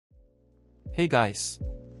Hey guys!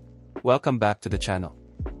 Welcome back to the channel.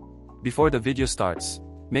 Before the video starts,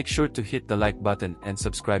 make sure to hit the like button and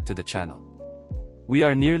subscribe to the channel. We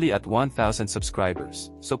are nearly at 1000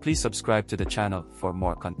 subscribers, so please subscribe to the channel for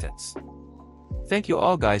more contents. Thank you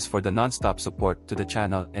all guys for the non-stop support to the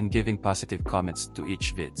channel and giving positive comments to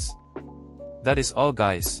each vids. That is all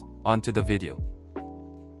guys, on to the video.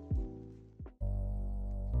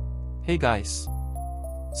 Hey guys!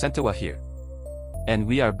 Sentawa here. And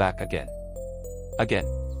we are back again.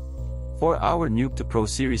 For our Noob to Pro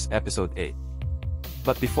series episode 8.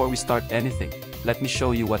 But before we start anything, let me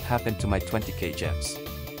show you what happened to my 20k gems.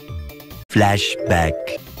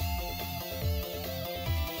 Flashback.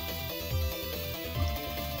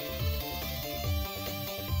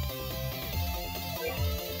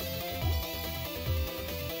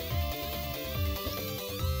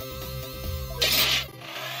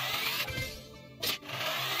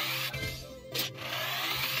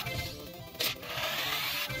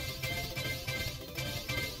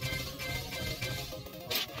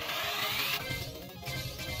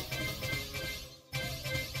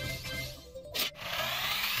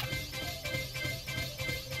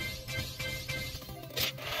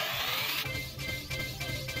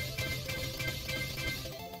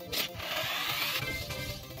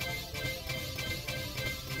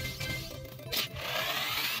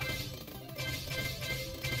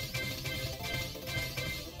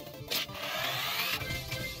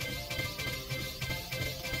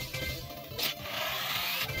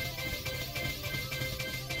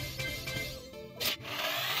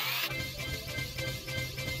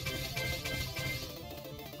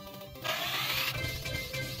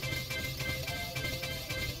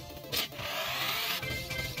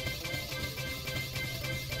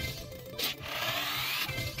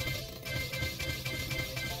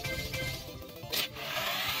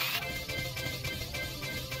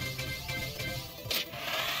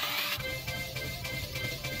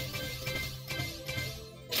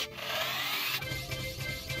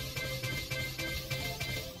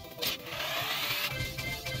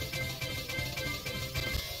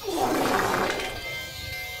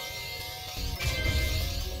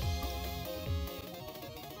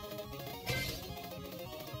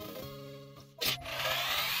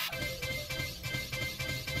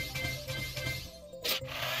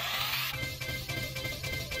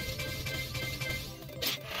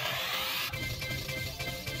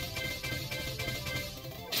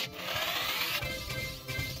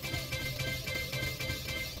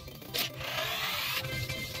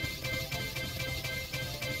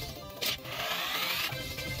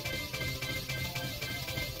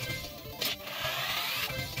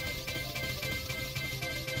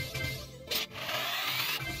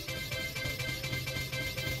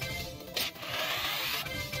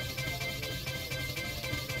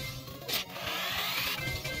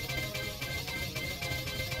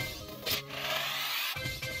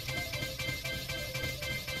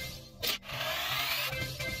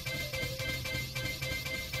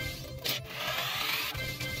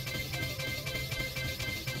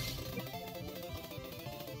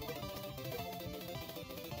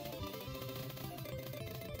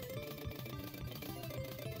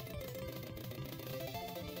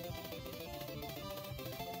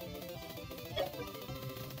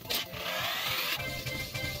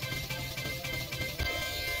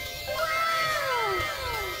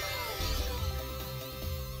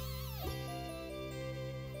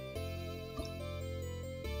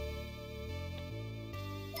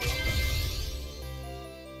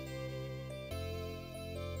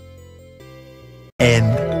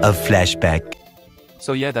 End of flashback.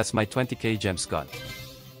 So yeah, that's my 20k gems gone.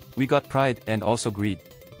 We got pride and also greed.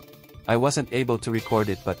 I wasn't able to record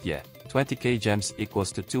it, but yeah, 20k gems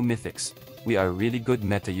equals to 2 mythics. We are really good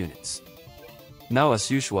meta units. Now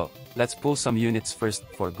as usual, let's pull some units first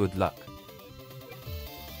for good luck.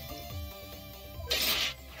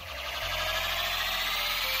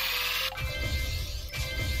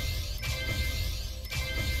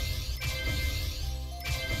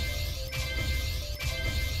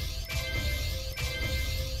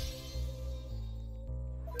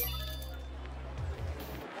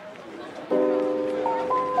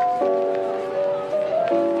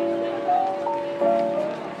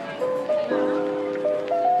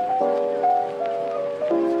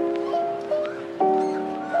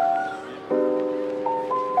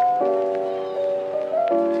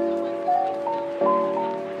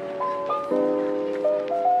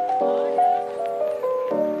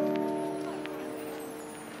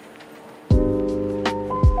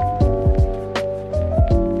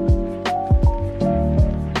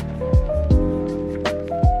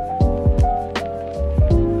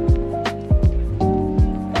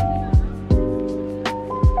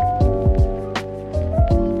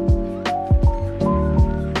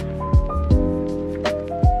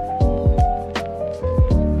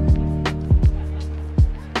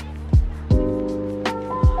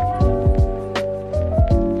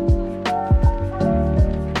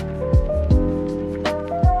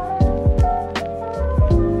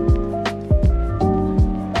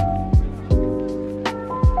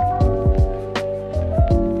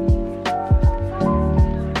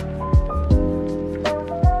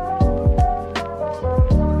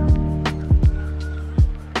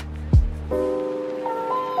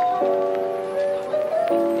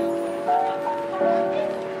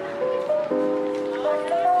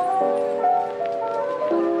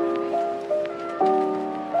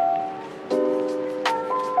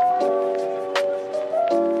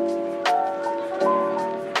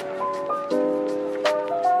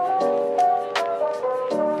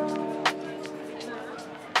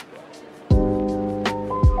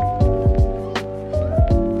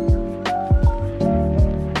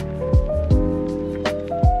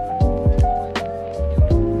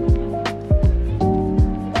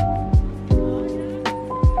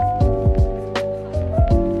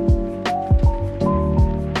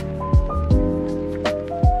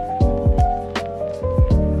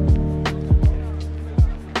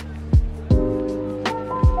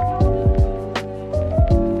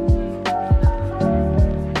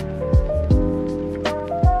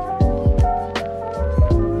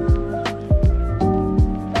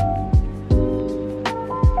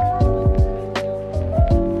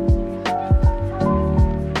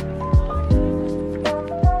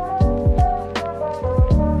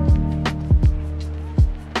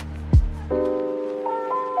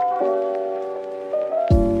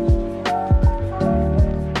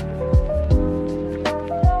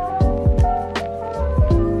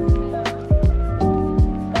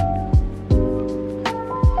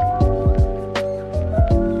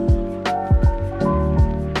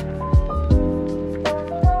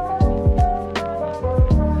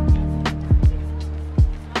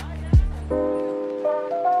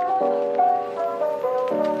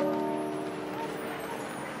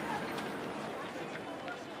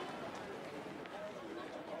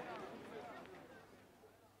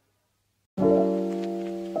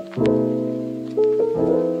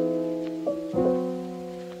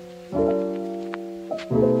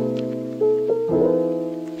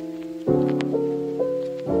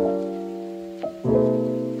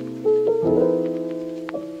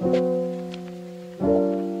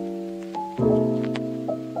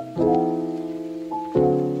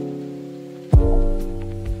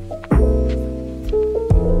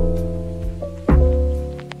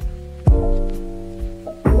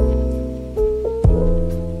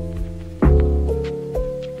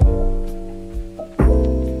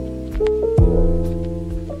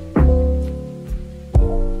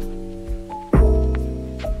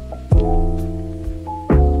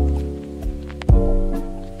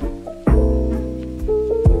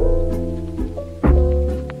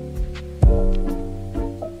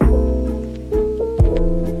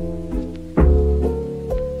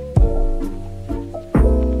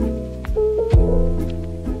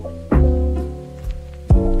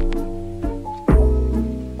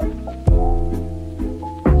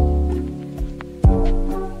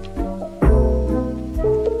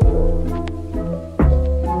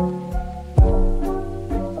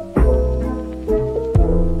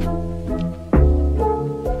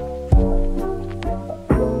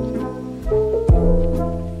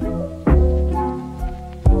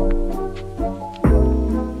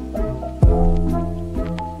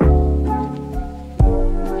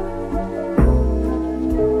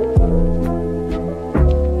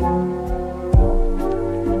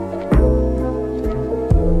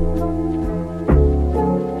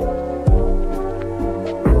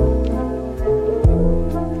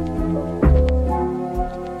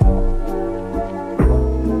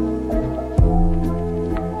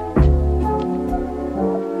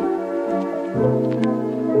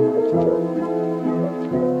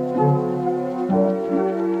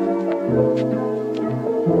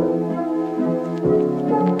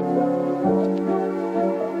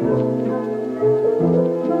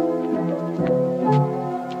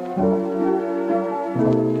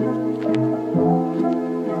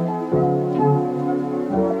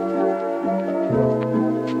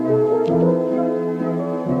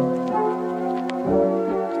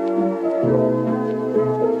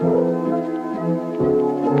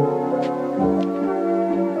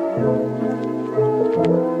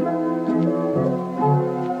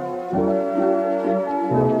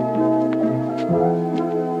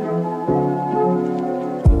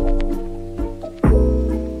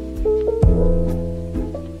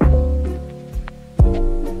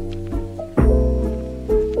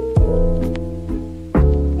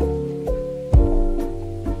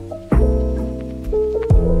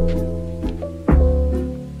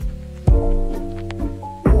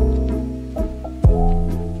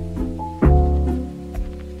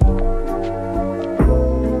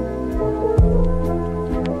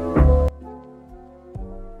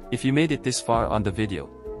 If you made it this far on the video,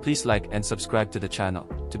 please like and subscribe to the channel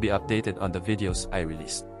to be updated on the videos I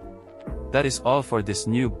release. That is all for this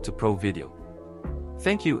Noob to Pro video.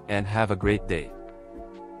 Thank you and have a great day.